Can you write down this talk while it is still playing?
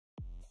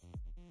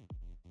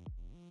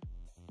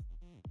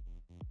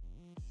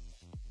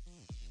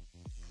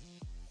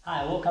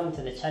Hi, welcome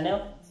to the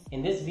channel.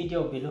 In this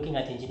video, we'll be looking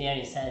at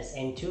Engineering Science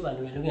N2 and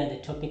we're looking at the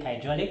topic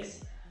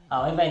hydraulics.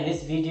 However, in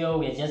this video,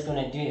 we're just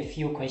going to do a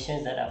few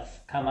questions that have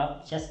come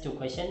up, just 2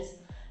 questions.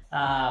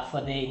 For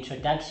the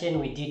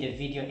introduction, we did a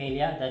video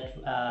earlier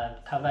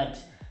that covered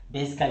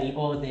basically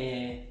all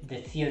the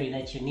theory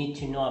that you need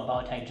to know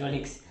about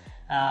hydraulics.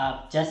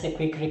 Just a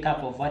quick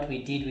recap of what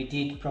we did. We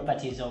did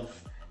properties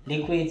of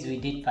liquids, we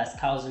did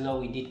Pascal's law,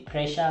 we did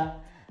pressure,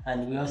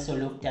 and we also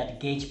looked at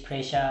gauge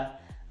pressure,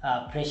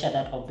 pressure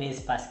that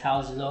obeys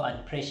Pascal's law,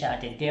 and pressure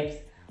at a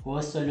depth. We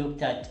also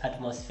looked at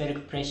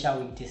atmospheric pressure,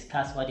 we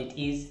discussed what it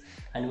is,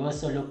 and we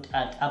also looked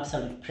at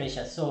absolute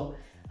pressure. So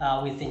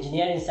with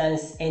Engineering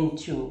Science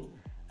N2,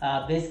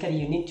 basically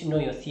you need to know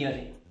your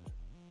theory.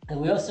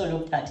 And we also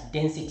looked at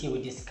density.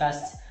 We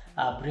discussed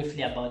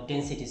briefly about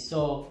density.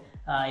 So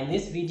in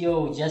this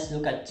video, we'll just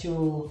look at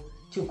two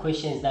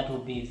questions that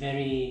will be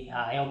very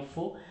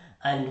helpful.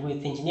 And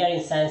with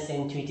Engineering Science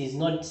N2, it is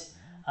not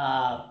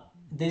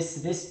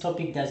this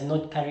topic does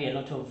not carry a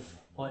lot of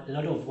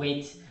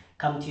weight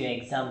come to your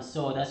exam,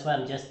 so that's why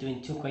I'm just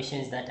doing 2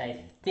 questions that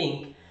I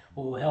think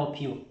will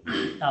help you.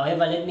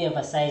 However, let me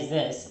emphasize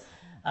this.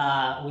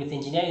 With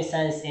Engineering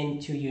Science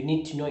N2, you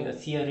need to know your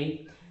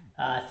theory,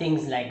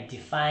 things like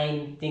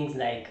define, things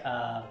like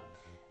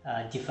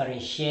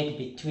differentiate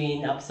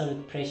between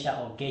absolute pressure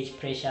or gauge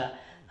pressure,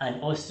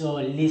 and also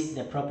list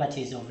the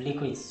properties of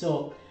liquids.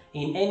 So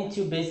in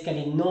N2,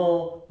 basically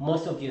know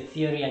most of your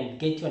theory and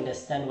get to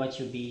understand what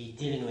you'll be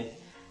dealing with.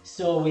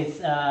 So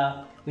with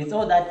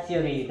all that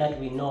theory that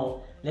we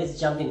know, let's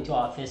jump into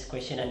our first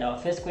question. And our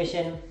first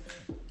question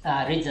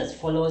reads as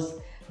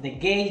follows: the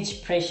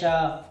gauge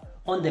pressure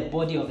on the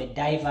body of a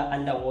diver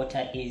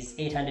underwater is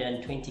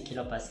 820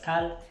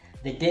 kilopascal.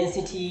 The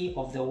density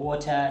of the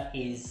water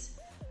is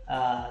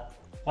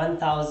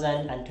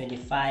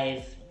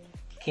 1025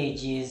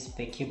 kgs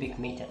per cubic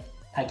meter.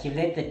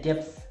 Calculate the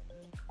depth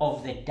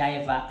of the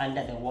diver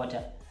under the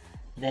water.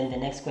 Then the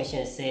next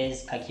question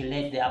says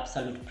calculate the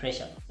absolute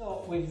pressure.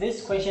 So with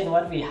this question,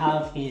 what we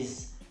have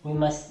is, we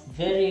must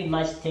very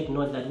much take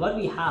note that what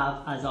we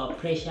have as our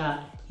pressure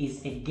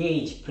is a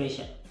gauge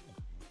pressure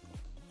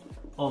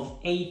of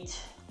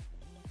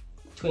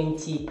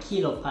 820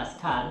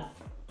 kilopascal,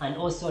 and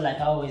also, like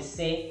I always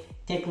say,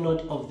 take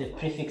note of the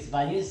prefix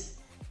values,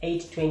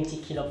 820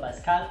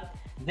 kilopascal.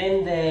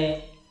 Then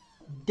the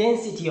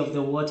density of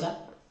the water,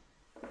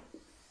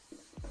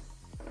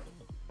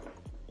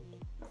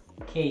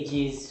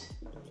 kgs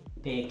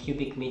per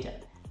cubic meter.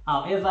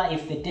 However,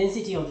 if the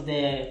density of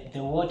the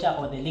water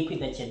or the liquid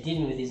that you're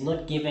dealing with is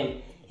not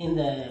given in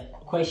the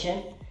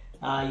question,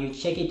 you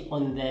check it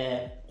on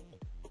the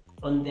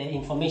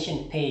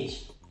information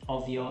page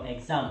of your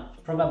exam.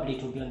 Probably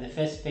it will be on the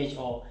first page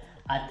or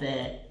at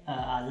the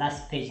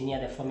last page near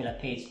the formula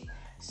page.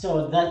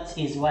 So that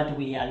is what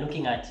we are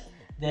looking at.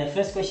 The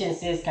first question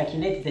says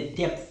calculate the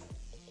depth.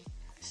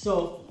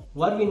 So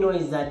what we know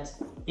is that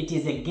it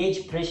is a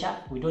gauge pressure.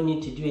 We don't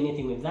need to do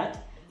anything with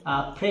that.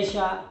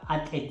 Pressure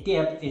at a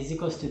depth is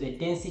equals to the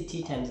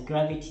density times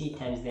gravity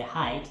times the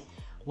height.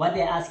 What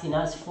they're asking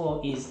us for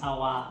is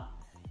our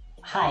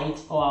height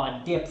or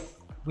our depth.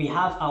 We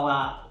have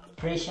our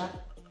pressure,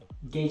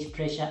 gauge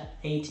pressure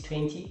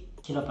 820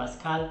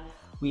 kilopascal.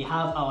 We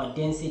have our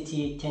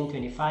density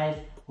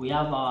 1025. We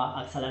have our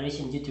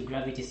acceleration due to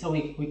gravity. So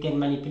we can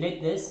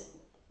manipulate this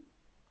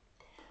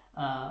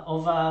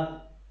over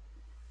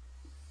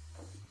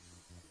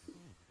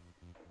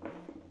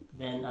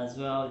then as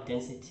well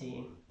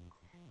density.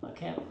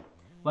 Okay,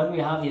 what we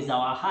have is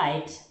our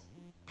height,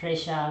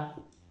 pressure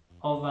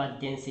over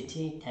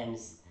density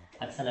times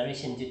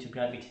acceleration due to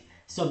gravity.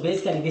 So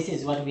basically this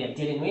is what we are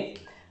dealing with.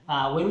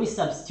 When we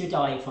substitute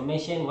our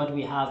information, what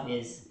we have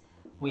is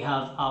we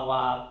have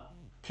our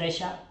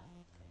pressure.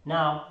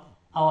 Now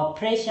our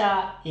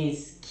pressure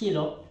is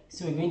kilo,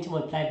 so we're going to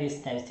multiply this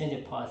times 10 to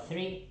the power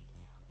 3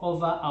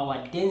 over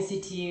our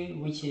density,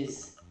 which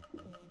is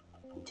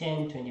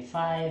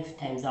 1025,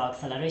 times our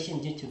acceleration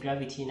due to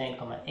gravity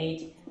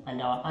 9,8,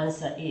 and our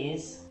answer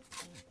is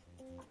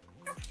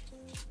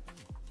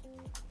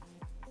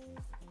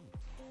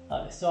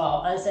so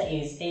our answer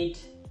is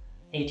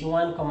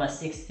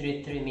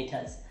 81,633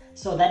 meters.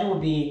 So that will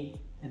be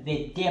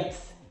the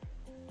depth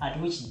at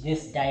which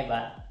this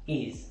diver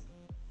is.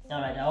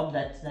 Alright, I hope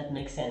that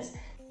makes sense.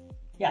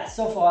 Yeah,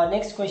 so for our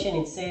next question,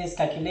 it says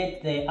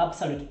calculate the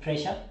absolute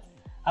pressure.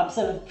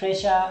 Absolute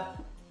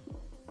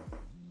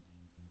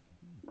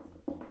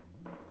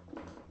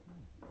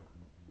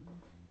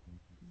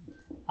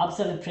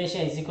pressure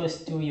is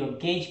equals to your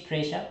gauge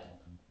pressure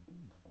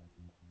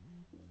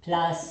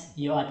plus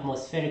your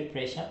atmospheric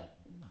pressure.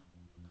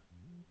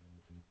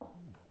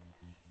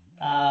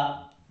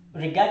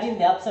 Regarding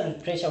the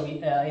absolute pressure,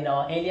 in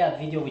our earlier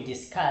video we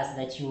discussed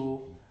that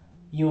you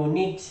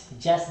need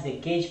just the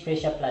gauge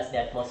pressure plus the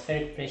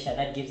atmospheric pressure.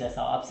 That gives us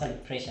our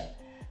absolute pressure.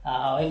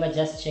 However,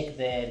 just check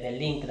the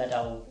link that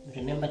I'll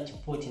remember to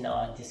put in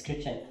our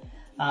description.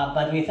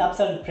 But with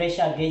absolute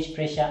pressure, gauge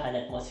pressure, and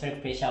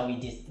atmospheric pressure, we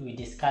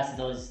discussed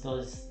those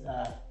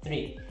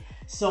 3.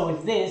 So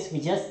with this, we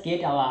just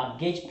get our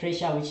gauge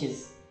pressure, which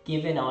is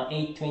given our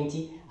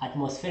 820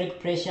 atmospheric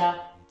pressure.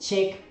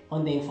 Check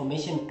on the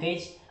information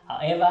page.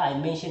 However, I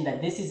mentioned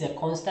that this is a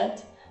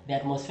constant. The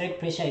atmospheric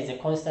pressure is a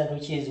constant,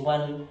 which is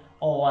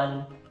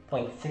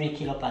 101.3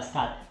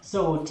 kilopascal.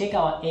 So we'll take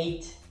our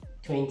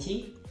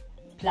 820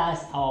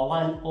 plus our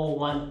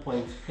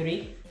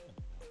 101.3.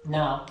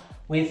 Now,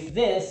 with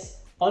this,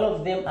 all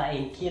of them are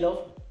in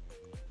kilo.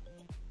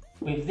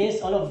 With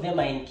this, all of them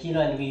are in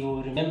kilo, and we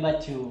will remember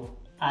to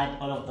add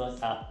all of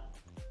those up.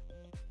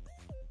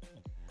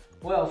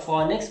 Well,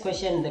 for our next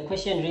question, the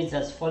question reads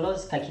as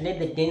follows. Calculate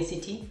the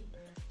density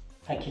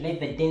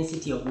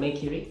of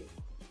mercury.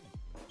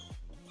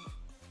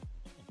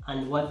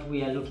 And what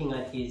we are looking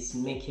at is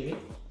mercury.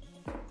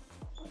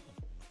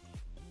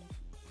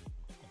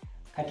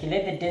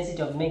 Calculate the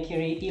density of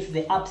mercury if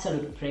the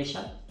absolute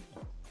pressure,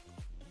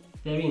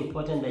 very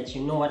important that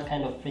you know what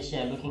kind of pressure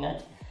you're looking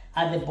at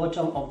the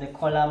bottom of the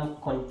column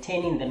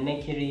containing the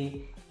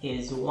mercury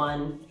is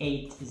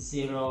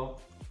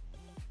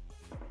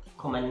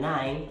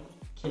 180.9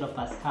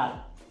 kilopascal.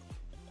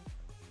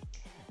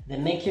 The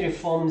mercury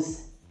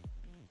forms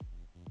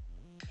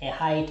a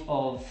height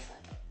of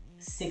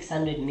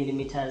 600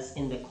 millimeters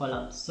in the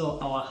column. So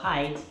our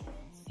height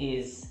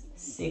is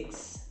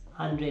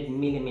 600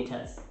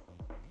 millimeters.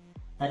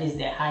 That is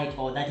the height,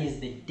 or that is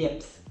the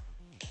depth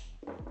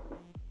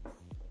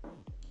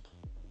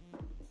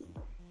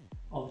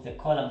of the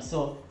column.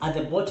 So at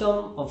the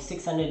bottom of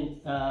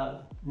 600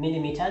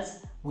 millimeters,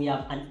 we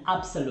have an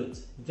absolute.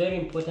 Very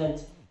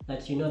important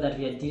that you know that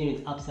we are dealing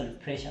with absolute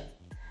pressure.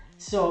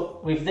 So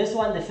with this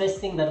one, the first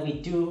thing that we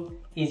do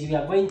is we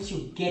are going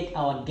to get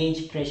our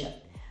gauge pressure.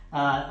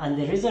 And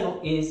the reason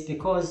is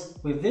because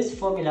with this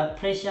formula,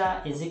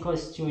 pressure is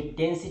equals to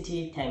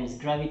density times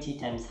gravity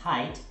times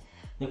height.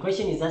 The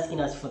question is asking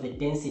us for the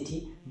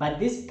density, but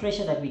this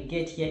pressure that we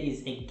get here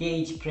is a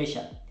gauge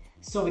pressure.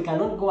 So we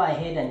cannot go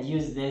ahead and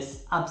use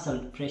this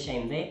absolute pressure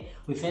in there.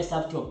 We first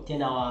have to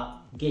obtain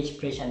our gauge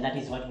pressure, and that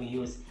is what we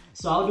use.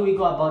 So how do we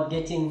go about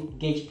getting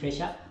gauge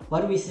pressure?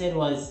 What we said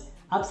was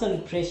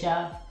absolute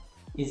pressure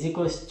is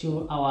equals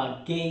to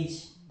our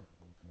gauge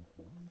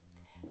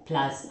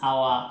plus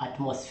our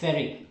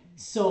atmospheric.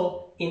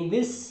 So in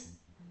this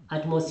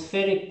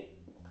atmospheric,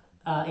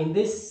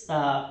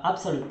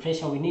 absolute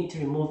pressure, we need to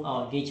remove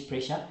our gauge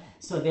pressure.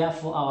 So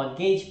therefore our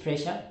gauge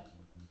pressure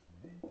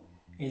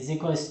is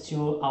equals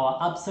to our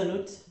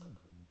absolute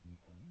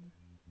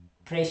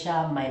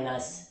pressure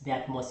minus the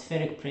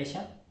atmospheric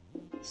pressure.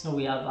 So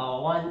we have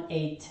our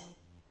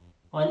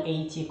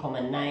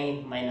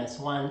 180.9 minus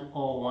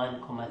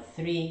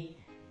 101.3.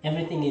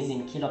 Everything is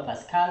in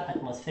kilopascal.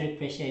 Atmospheric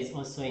pressure is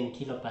also in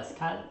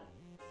kilopascal.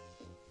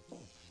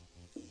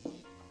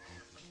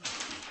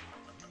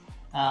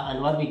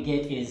 And what we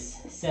get is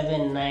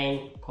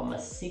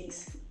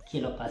 79.6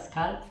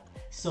 kilopascal.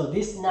 So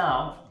this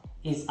now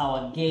is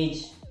our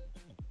gauge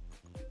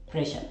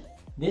pressure.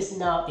 This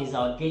now is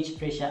our gauge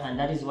pressure, and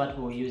that is what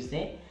we will use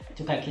there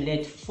to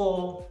calculate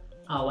for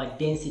our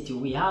density.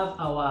 We have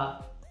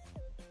our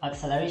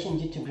acceleration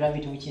due to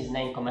gravity, which is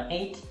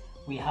 9.8.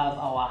 We have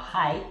our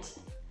height,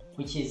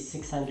 which is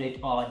 600,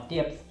 or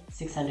depth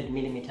 600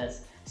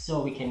 millimeters.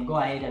 So we can go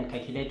ahead and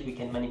calculate, we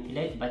can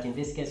manipulate, but in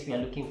this case we are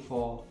looking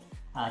for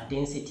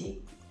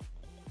density.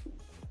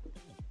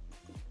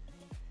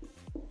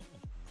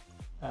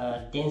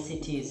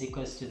 Density is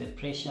equals to the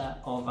pressure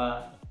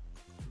over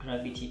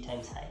gravity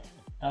times height.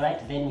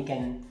 Alright, then we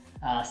can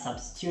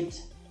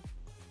substitute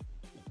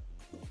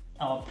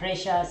our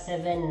pressure,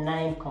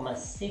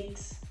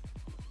 79.6.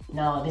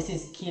 Now this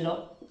is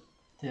kilo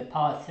to the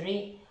power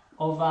 3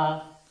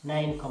 over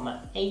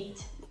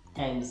 9.8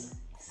 times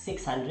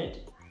 600.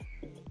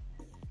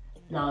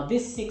 Now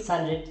this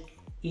 600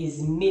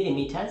 is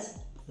millimeters.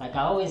 Like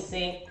I always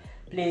say,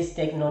 please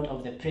take note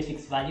of the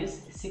prefix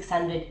values.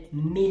 600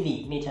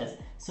 millimeters.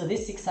 So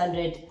this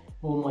 600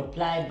 will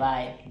multiply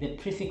by the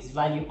prefix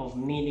value of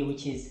milli,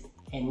 which is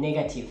a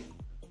negative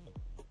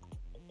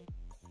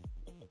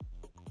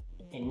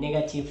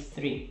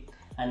 3,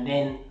 and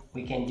then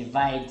we can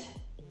divide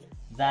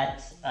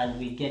that and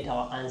we get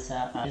our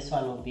answer. This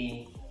one will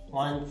be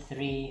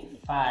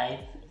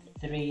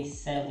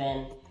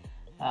 13537.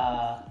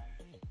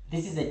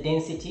 This is the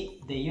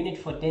density. The unit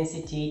for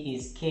density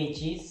is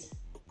kgs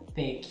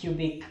per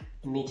cubic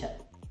meter.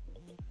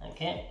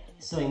 Okay,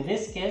 so in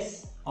this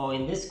case, or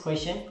in this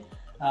question,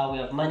 we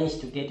have managed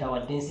to get our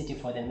density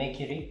for the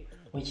mercury,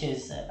 which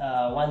is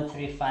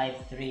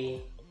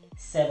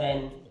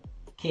 13537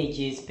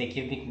 kgs per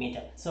cubic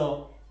meter.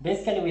 So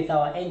basically with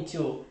our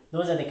N2,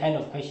 those are the kind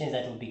of questions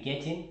that we'll be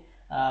getting,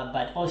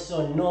 but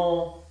also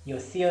know your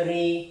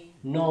theory,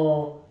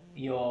 know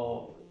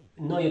your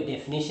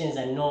definitions,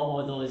 and know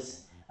all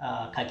those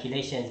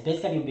calculations.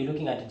 Basically you'll be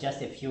looking at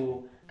just a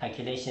few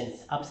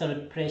calculations: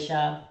 absolute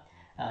pressure,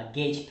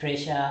 gauge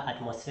pressure,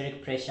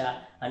 atmospheric pressure,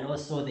 and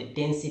also the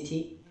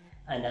density,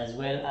 and as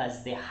well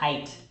as the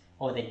height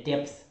or the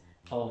depth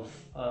of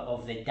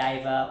the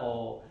diver,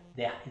 or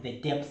the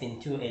depth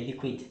into a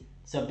liquid.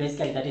 So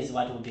basically that is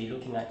what we'll be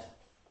looking at.